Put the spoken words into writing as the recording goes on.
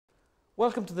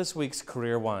Welcome to this week's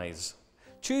Career Wise.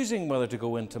 Choosing whether to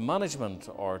go into management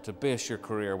or to base your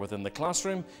career within the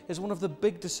classroom is one of the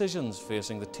big decisions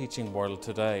facing the teaching world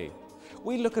today.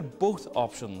 We look at both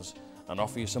options and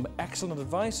offer you some excellent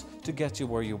advice to get you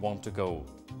where you want to go.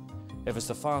 If it's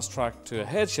the fast track to a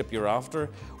headship you're after,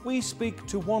 we speak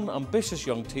to one ambitious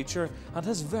young teacher and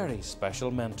his very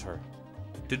special mentor.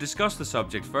 To discuss the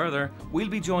subject further, we'll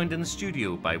be joined in the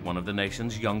studio by one of the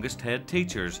nation's youngest head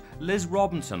teachers, Liz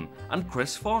Robinson, and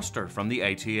Chris Foster from the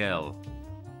ATL.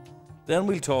 Then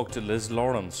we'll talk to Liz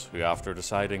Lawrence, who after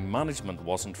deciding management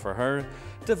wasn't for her,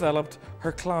 developed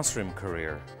her classroom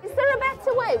career. Is there a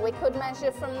better way we could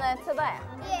measure from there to there?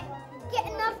 Yeah, get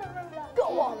another ruler.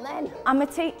 Go on then. I'm a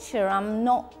teacher, I'm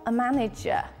not a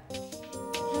manager.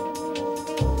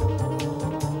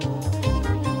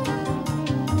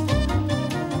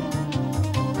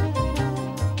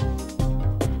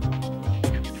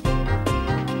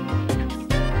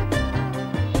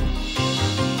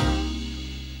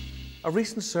 A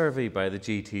recent survey by the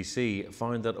GTC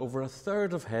found that over a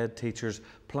third of head teachers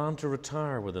plan to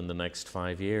retire within the next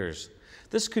 5 years.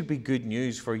 This could be good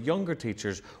news for younger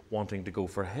teachers wanting to go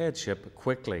for headship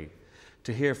quickly.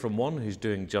 To hear from one who's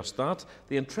doing just that,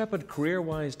 the intrepid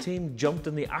CareerWise team jumped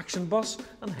in the action bus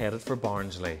and headed for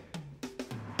Barnsley.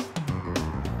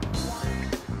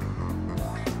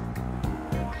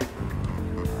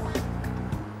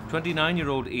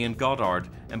 "29-year-old Ian Goddard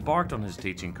embarked on his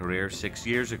teaching career 6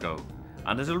 years ago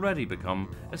and has already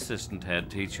become assistant head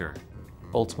teacher.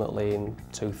 Ultimately, in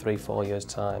 2, 3, 4 years'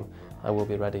 time, I will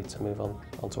be ready to move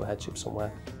onto a headship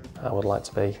somewhere. I would like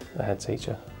to be a head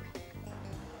teacher.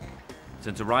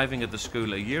 Since arriving at the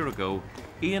school a year ago,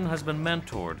 Ian has been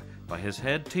mentored by his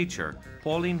head teacher,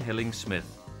 Pauline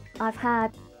Hilling-Smith. I've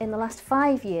had, in the last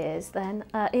 5 years then,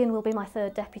 Ian will be my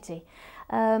third deputy.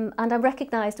 And I'm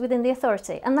recognised within the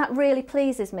authority, and that really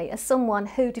pleases me as someone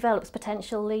who develops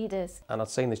potential leaders. And I'd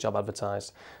seen this job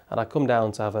advertised, and I'd come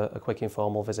down to have a quick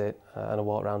informal visit and a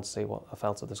walk around to see what I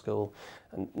felt of the school.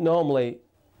 And normally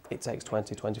it takes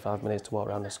 20-25 minutes to walk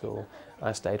around the school.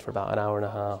 I stayed for about an hour and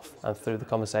a half, and through the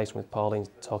conversation with Pauline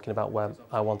talking about where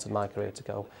I wanted my career to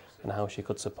go and how she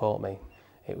could support me,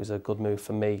 it was a good move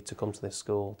for me to come to this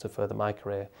school to further my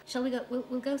career. Shall we go?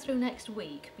 We'll go through next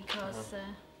week because...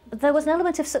 There was an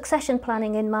element of succession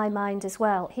planning in my mind as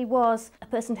well. He was a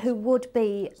person who would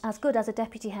be as good as a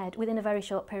deputy head within a very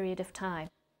short period of time.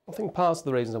 I think part of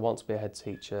the reasons I want to be a head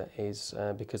teacher is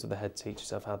because of the head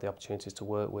teachers I've had the opportunities to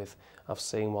work with. I've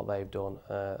seen what they've done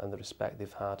and the respect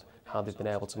they've had, how they've been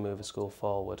able to move a school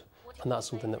forward. And that's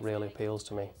something that really appeals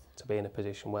to me, to be in a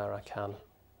position where I can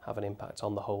have an impact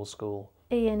on the whole school.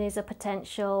 Ian is a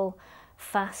potential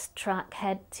fast-track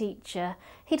head teacher.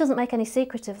 He doesn't make any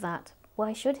secret of that.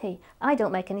 Why should he? I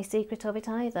don't make any secret of it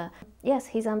either. Yes,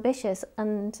 he's ambitious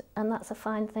and that's a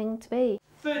fine thing to be.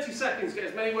 30 seconds, get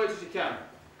as many words as you can.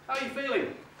 How are you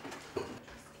feeling?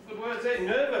 Good words there,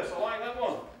 nervous, I like that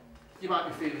one. You might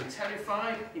be feeling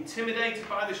terrified, intimidated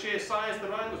by the sheer size of the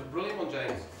round. That was a brilliant one,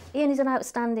 James. Ian is an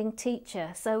outstanding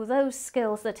teacher, so those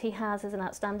skills that he has as an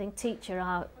outstanding teacher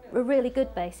are a really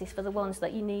good basis for the ones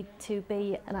that you need to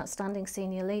be an outstanding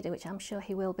senior leader, which I'm sure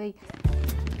he will be.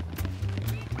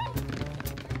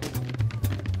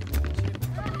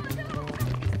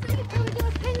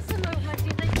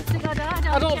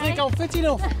 I don't think I'm fit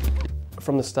enough.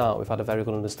 From the start, we've had a very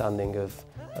good understanding of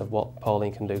what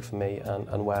Pauline can do for me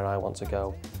and where I want to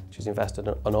go. She's invested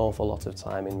an awful lot of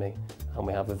time in me, and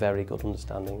we have a very good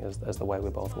understanding as the way we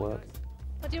both work.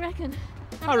 What do you reckon?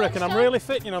 I reckon I'm really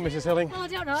fit, you know, Mrs. Hilling. Oh, I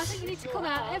don't know. I think you need to come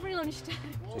out every lunchtime.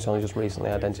 She's only just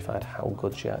recently identified how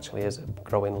good she actually is at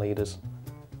growing leaders.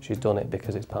 She's done it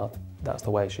because that's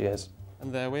the way she is.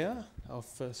 And there we are, our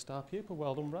first star pupil.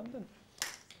 Well done, Brandon.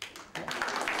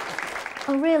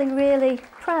 I'm really, really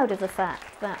proud of the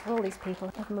fact that all these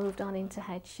people have moved on into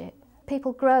headship.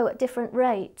 People grow at different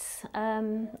rates,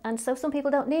 and so some people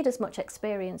don't need as much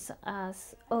experience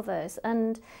as others.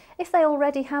 And if they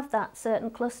already have that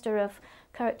certain cluster of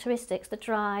characteristics, the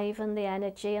drive and the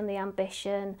energy and the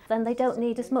ambition, then they don't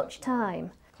need as much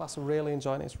time. Class are really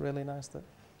enjoying it. It's really nice that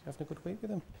you're having a good week with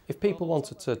them. If people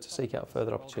wanted to seek out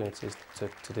further opportunities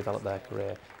to develop their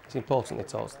career, it's important they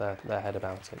talk to their head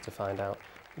about it to find out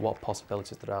what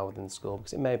possibilities there are within the school,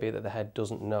 because it may be that the head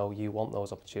doesn't know you want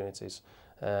those opportunities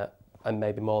and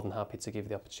may be more than happy to give you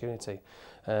the opportunity.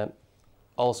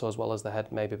 Also, as well as the head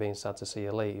maybe being sad to see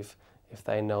you leave, if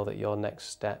they know that your next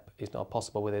step is not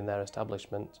possible within their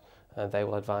establishment, they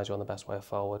will advise you on the best way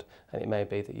forward, and it may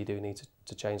be that you do need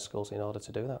to change schools in order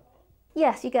to do that.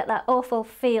 Yes, you get that awful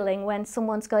feeling when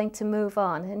someone's going to move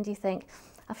on and you think,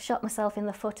 I've shot myself in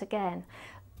the foot again.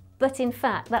 But in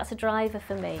fact, that's a driver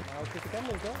for me.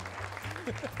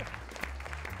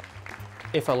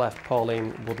 If I left,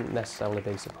 Pauline wouldn't necessarily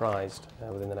be surprised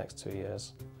within the next 2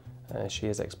 years. She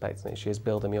is expecting it, she is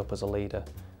building me up as a leader,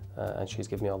 and she's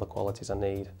giving me all the qualities I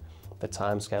need. The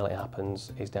timescale it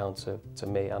happens is down to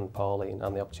me and Pauline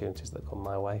and the opportunities that come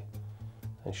my way.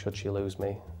 And should she lose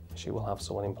me, she will have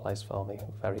someone in place for me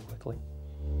very quickly.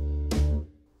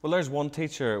 Well, there's one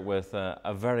teacher with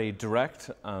a very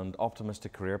direct and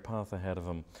optimistic career path ahead of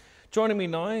him. Joining me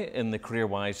now in the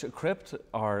CareerWise crypt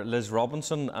are Liz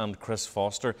Robinson and Chris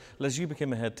Foster. Liz, you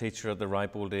became a head teacher at the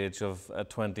ripe old age of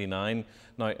 29.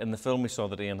 Now, in the film we saw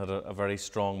that Ian had a very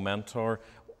strong mentor.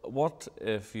 What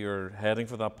if you're heading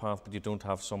for that path but you don't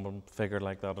have someone figure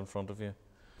like that in front of you?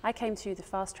 I came through the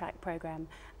fast track programme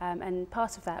and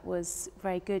part of that was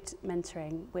very good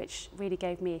mentoring, which really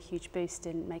gave me a huge boost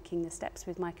in making the steps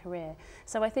with my career.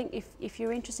 So I think if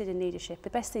you're interested in leadership,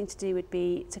 the best thing to do would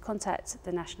be to contact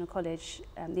the National College,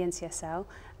 the NCSL,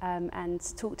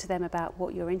 and talk to them about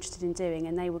what you're interested in doing,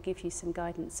 and they will give you some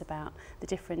guidance about the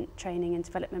different training and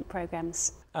development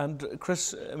programmes. And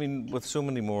Chris, I mean, with so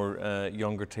many more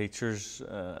younger teachers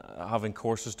having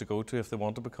courses to go to if they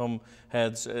want to become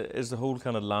heads, is the whole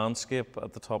kind of landscape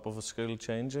at the top of a school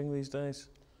changing these days?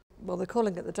 Well, they're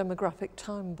calling it the demographic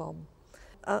time bomb.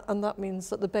 And that means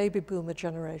that the baby boomer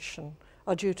generation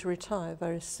are due to retire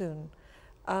very soon.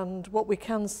 And what we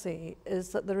can see is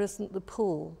that there isn't the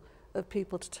pool of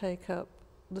people to take up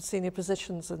the senior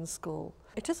positions in school.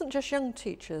 It isn't just young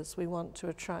teachers we want to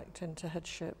attract into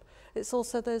headship. It's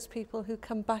also those people who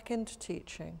come back into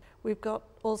teaching. We've got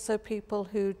also people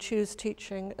who choose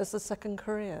teaching as a second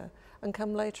career and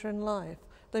come later in life.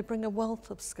 They bring a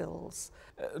wealth of skills.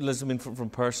 Liz, I mean, from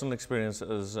personal experience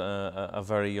as a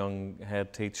very young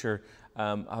head teacher,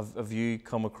 have you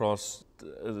come across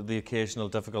the occasional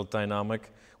difficult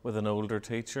dynamic with an older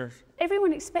teacher?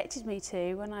 Everyone expected me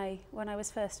to when I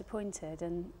was first appointed,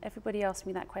 and everybody asked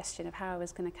me that question of how I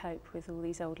was going to cope with all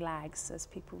these old lags, as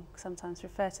people sometimes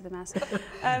refer to them as.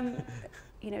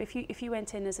 You know, if you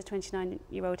went in as a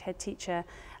 29-year-old head teacher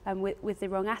with the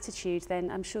wrong attitude, then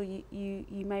I'm sure you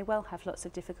may well have lots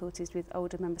of difficulties with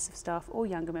older members of staff or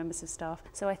younger members of staff.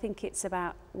 So I think it's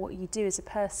about what you do as a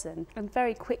person, and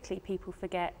very quickly people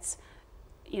forget,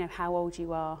 you know, how old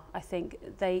you are. I think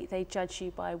they judge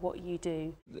you by what you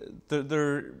do.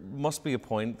 There must be a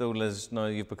point though, Liz, now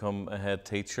you've become a head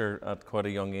teacher at quite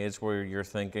a young age where you're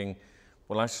thinking,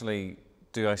 well actually,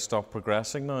 do I stop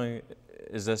progressing now?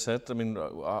 Is this it? I mean,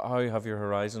 how have your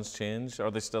horizons changed?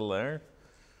 Are they still there?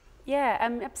 Yeah,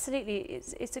 absolutely.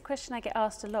 It's a question I get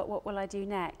asked a lot, what will I do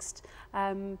next?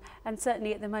 And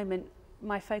certainly at the moment,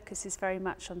 my focus is very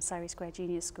much on Surrey Square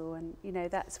Junior School, and you know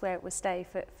that's where it will stay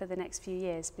for the next few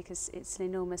years, because it's an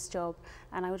enormous job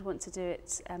and I would want to do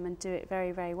it and do it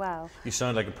very, very well. You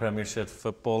sound like a Premiership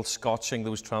football, scotching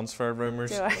those transfer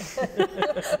rumours. Do I?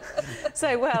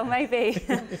 So well, maybe.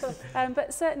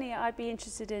 But certainly I'd be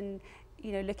interested in,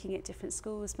 you know, looking at different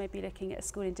schools, maybe looking at a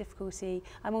school in difficulty.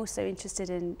 I'm also interested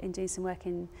in doing some work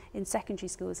in secondary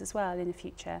schools as well in the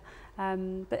future.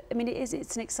 But I mean,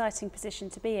 it's an exciting position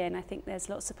to be in. I think there's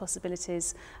lots of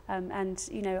possibilities, and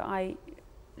you know,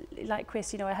 like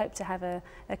Chris, you know, I hope to have a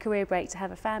career break, to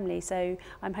have a family. So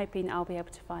I'm hoping I'll be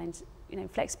able to find, you know,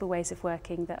 flexible ways of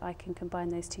working that I can combine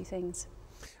those two things.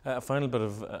 A final bit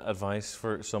of advice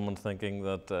for someone thinking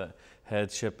that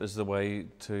headship is the way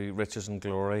to riches and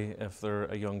glory if they're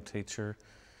a young teacher.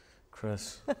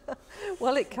 Chris?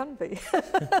 Well, it can be.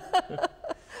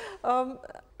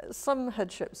 Some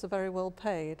headships are very well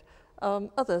paid.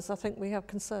 Others, I think we have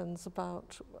concerns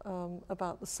about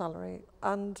the salary,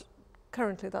 and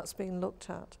currently that's being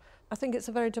looked at. I think it's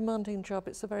a very demanding job,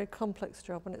 it's a very complex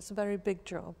job, and it's a very big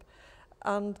job.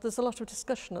 And there's a lot of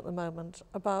discussion at the moment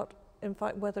about, in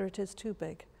fact, whether it is too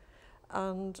big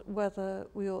and whether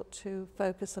we ought to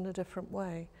focus in a different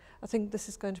way. I think this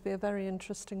is going to be a very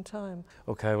interesting time.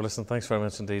 Okay, well listen, thanks very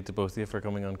much indeed to both of you for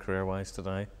coming on CareerWise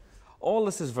today. All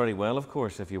this is very well, of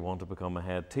course, if you want to become a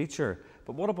head teacher,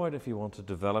 but what about if you want to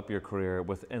develop your career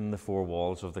within the four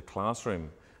walls of the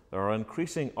classroom? There are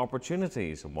increasing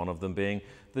opportunities, and one of them being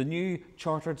the new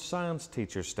Chartered Science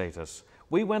Teacher status.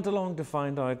 We went along to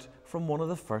find out from one of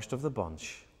the first of the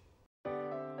bunch.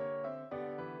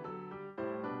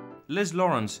 Liz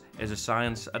Lawrence is a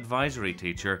science advisory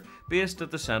teacher based at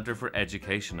the Centre for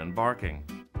Education in Barking.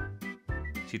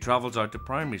 She travels out to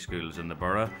primary schools in the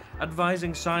borough,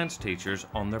 advising science teachers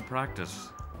on their practice.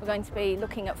 We're going to be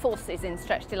looking at forces in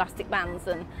stretched elastic bands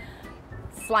and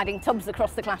sliding tubs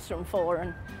across the classroom floor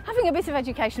and having a bit of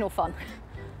educational fun.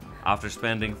 After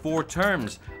spending 4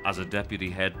 terms as a deputy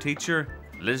head teacher,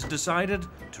 Liz decided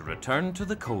to return to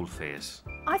the coalface.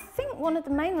 I think one of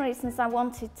the main reasons I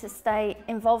wanted to stay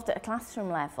involved at a classroom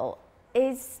level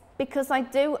is because I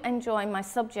do enjoy my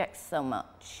subjects so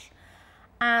much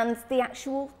and the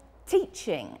actual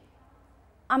teaching.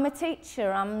 I'm a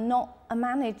teacher, I'm not a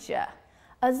manager.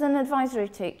 As an advisory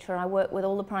teacher, I work with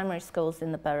all the primary schools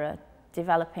in the borough,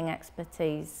 developing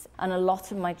expertise, and a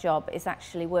lot of my job is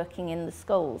actually working in the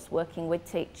schools, working with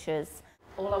teachers.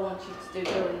 All I want you to do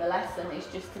during the lesson is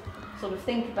just to sort of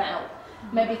think about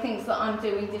maybe things that I'm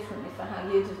doing differently for how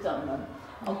you'd have done them,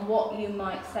 and what you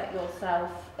might set yourself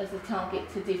as a target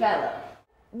to develop.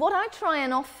 What I try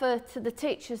and offer to the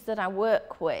teachers that I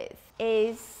work with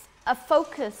is a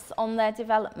focus on their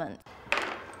development.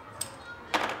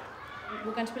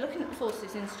 We're going to be looking at the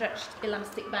forces in stretched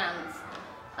elastic bands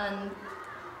and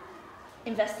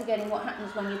investigating what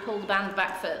happens when you pull the band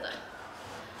back further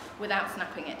without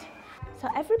snapping it. So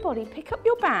everybody pick up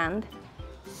your band,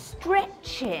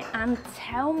 stretch it and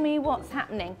tell me what's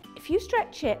happening. If you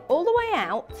stretch it all the way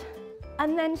out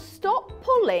and then stop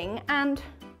pulling, and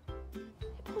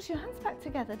it pulls your hands back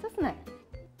together, doesn't it?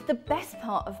 The best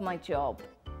part of my job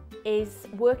is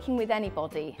working with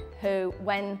anybody who,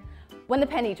 when the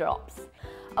penny drops,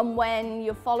 and when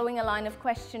you're following a line of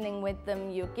questioning with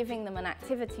them, you're giving them an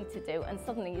activity to do, and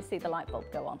suddenly you see the light bulb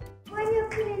go on. When you're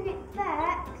pulling it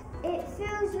back, it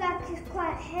feels like it's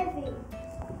quite heavy.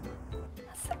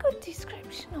 That's a good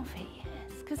description of it, yes,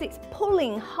 because it's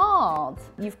pulling hard.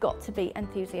 You've got to be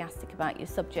enthusiastic about your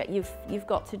subject. You've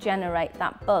got to generate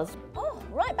that buzz. Oh,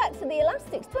 right back to the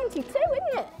elastics, 22,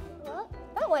 isn't it? What?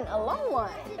 That went a long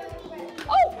way.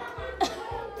 Oh!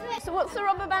 So what's the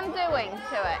rubber band doing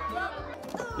to it?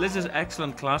 Liz's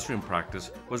excellent classroom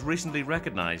practice was recently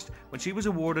recognised when she was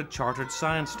awarded Chartered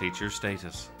Science Teacher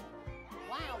status.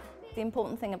 Wow. The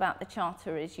important thing about the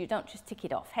charter is you don't just tick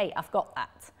it off, hey, I've got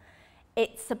that.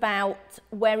 It's about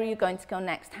where are you going to go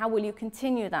next? How will you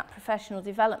continue that professional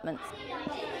development?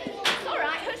 It's all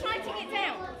right, who's writing it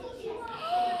down?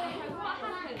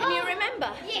 Can you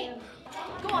remember? Yeah.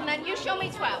 Go on then, you show me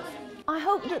 12. I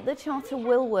hope that the charter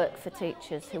will work for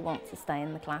teachers who want to stay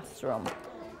in the classroom,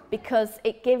 because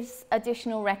it gives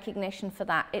additional recognition for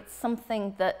that. It's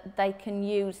something that they can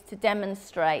use to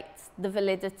demonstrate the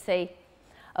validity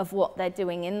of what they're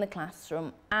doing in the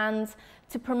classroom and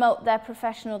to promote their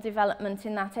professional development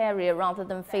in that area, rather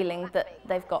than feeling that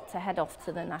they've got to head off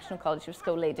to the National College of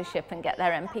School Leadership and get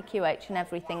their MPQH and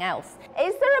everything else.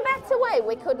 Is there a better way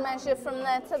we could measure from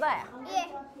there to there? Yeah.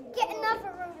 Get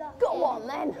another ruler. Go on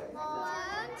then.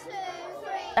 1, 2,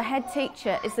 3. A head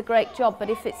teacher is a great job, but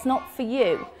if it's not for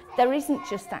you, there isn't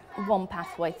just that one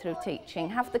pathway through teaching.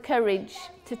 Have the courage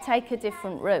to take a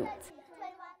different route.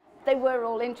 They were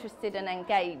all interested and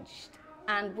engaged,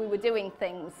 and we were doing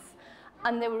things,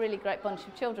 and they were a really great bunch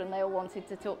of children. They all wanted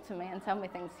to talk to me and tell me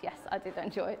things. Yes, I did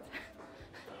enjoy it.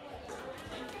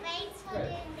 Thanks for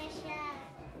doing the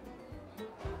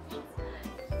show.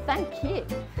 Thank you.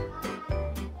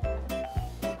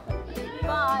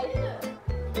 Bye.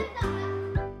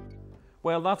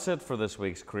 Well, that's it for this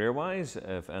week's CareerWise.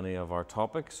 If any of our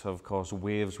topics have caused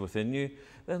waves within you,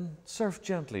 then surf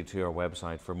gently to our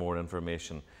website for more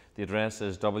information. The address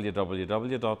is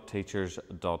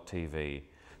www.teachers.tv.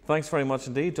 Thanks very much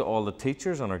indeed to all the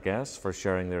teachers and our guests for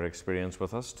sharing their experience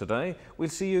with us today. We'll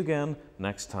see you again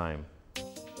next time.